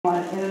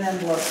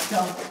envelope. So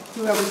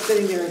whoever's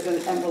sitting there is an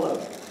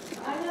envelope.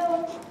 I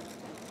know.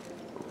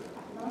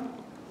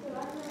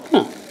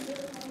 Huh.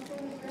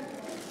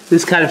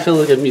 This kind of feels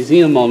like a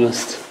museum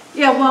almost.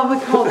 Yeah, well, we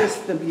call this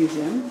the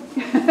museum.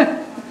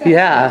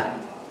 Yeah.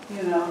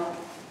 You know,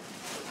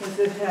 because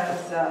it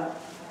has,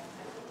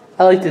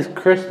 I like this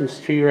Christmas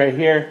tree right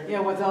here. yeah,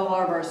 with all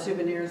of our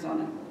souvenirs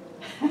on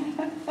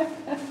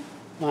it.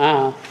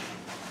 Wow.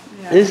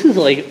 Yeah. This is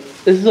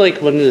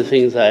like one of the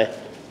things I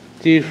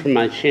do for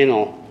my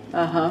channel.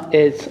 Uh-huh.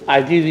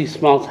 I do these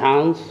small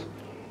towns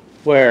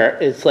where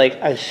it's like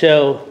I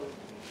show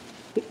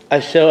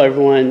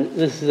everyone,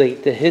 this is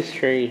like the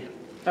history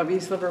Of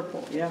East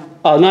Liverpool, yeah.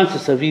 Oh, not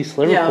just of East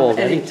Liverpool, Yeah, of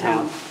any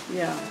town.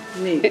 Yeah,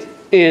 neat.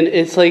 And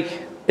it's like,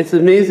 it's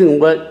amazing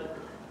what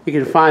you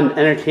can find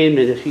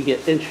entertainment if you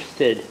get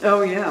interested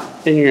Oh, yeah.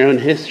 in your own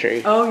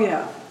history. Oh,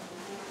 yeah.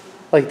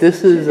 Like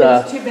this is,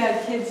 It's too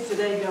bad kids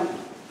today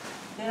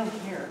they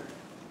don't care.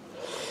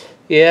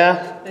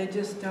 yeah. They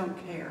just don't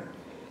care.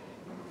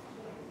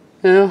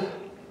 Yeah.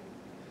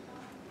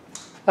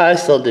 I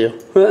still do.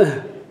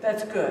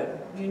 That's good.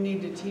 You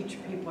need to teach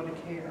people to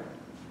care.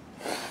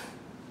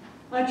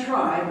 I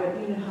try, but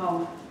you know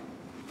how.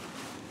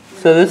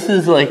 So this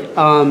is like,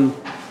 are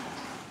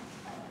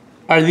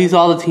these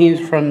all the teams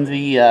from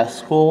the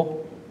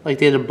school? Like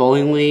they had a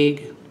bowling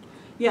league,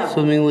 Yeah.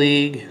 swimming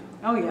league?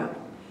 Oh, yeah.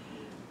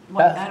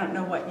 Well, I don't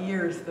know what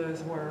years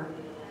those were.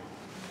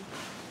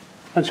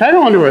 I'm trying to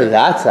wonder where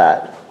that's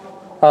at.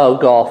 Oh,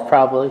 golf,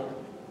 probably.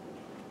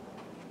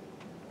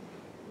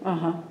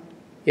 Uh-huh.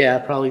 Yeah,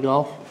 probably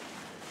golf.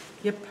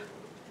 Yep.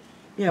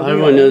 Yeah. Well,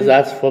 everyone knows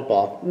that's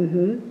football.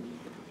 Mm-hmm.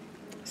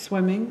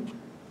 Swimming.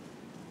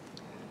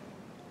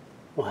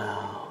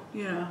 Wow.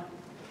 Yeah.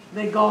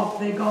 They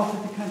golf at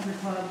the country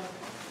club.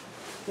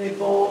 They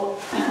bowl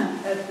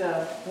at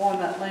the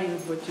Walnut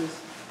Lanes, which is,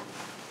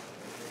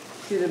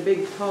 see the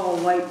big tall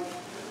white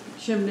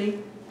chimney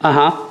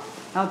Uh-huh.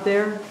 out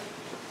there?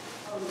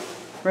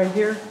 Right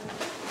here?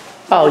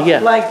 Oh, yeah.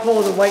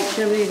 Flagpole, the white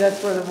chimney,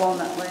 that's where the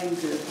Walnut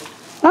Lanes is.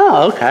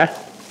 Oh, okay.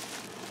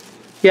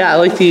 Yeah, I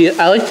like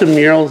the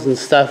murals and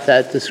stuff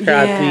that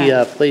describe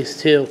Yeah. the place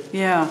too.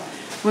 Yeah.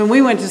 When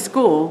we went to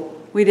school,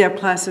 we'd have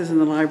classes in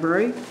the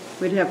library.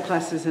 We'd have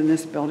classes in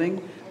this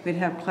building. We'd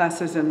have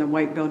classes in the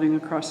white building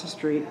across the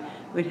street.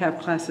 We'd have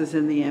classes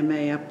in the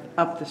MA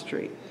up the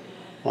street.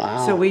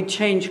 Wow. So we'd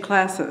change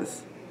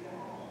classes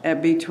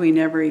between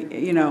every,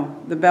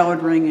 the bell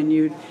would ring and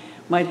you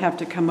might have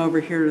to come over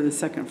here to the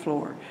second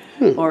floor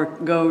or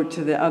go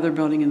to the other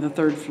building in the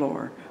third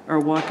floor or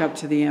walk up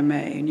to the MA.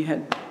 And you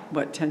had,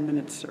 10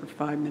 minutes or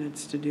 5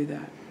 minutes to do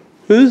that.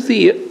 Who's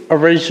the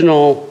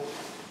original,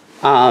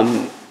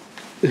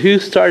 who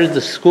started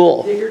the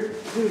school? Digger,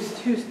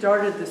 who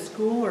started the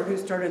school or who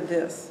started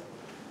this?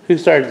 Who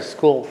started the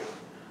school?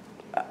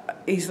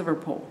 East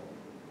Liverpool.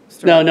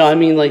 No, I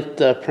mean like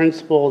the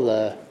principal,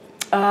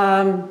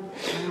 I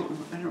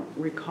don't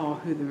recall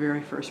who the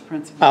very first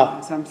principal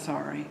was. I'm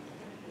sorry.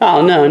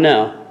 Oh,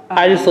 no.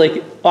 I was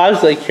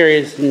like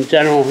curious in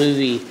general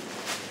who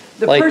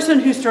The person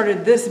who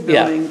started this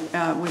building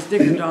was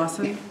Digger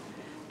Dawson.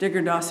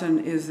 Digger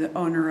Dawson is the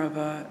owner of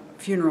a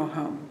funeral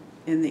home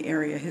in the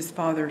area. His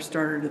father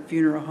started a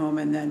funeral home,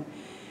 and then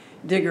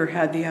Digger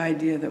had the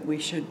idea that we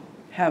should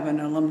have an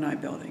alumni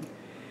building.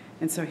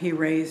 And so he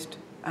raised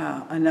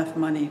enough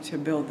money to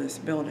build this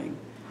building.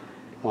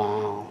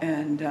 Wow.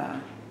 And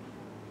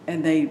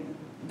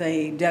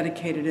they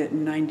dedicated it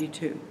in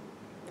 '92.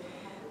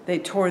 They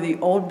tore the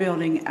old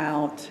building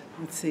out.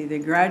 Let's see, they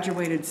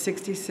graduated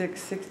 66,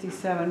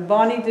 67.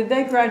 Bonnie, did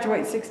they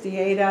graduate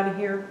 68 out of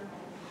here?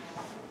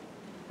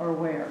 Or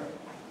where?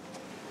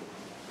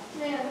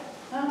 Yeah.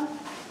 Huh?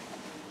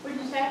 What'd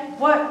you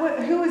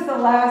say? Who was the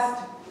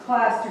last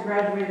class to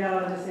graduate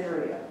out of this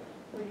area?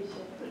 What did you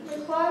say?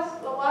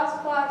 The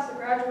last class to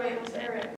graduate in this area.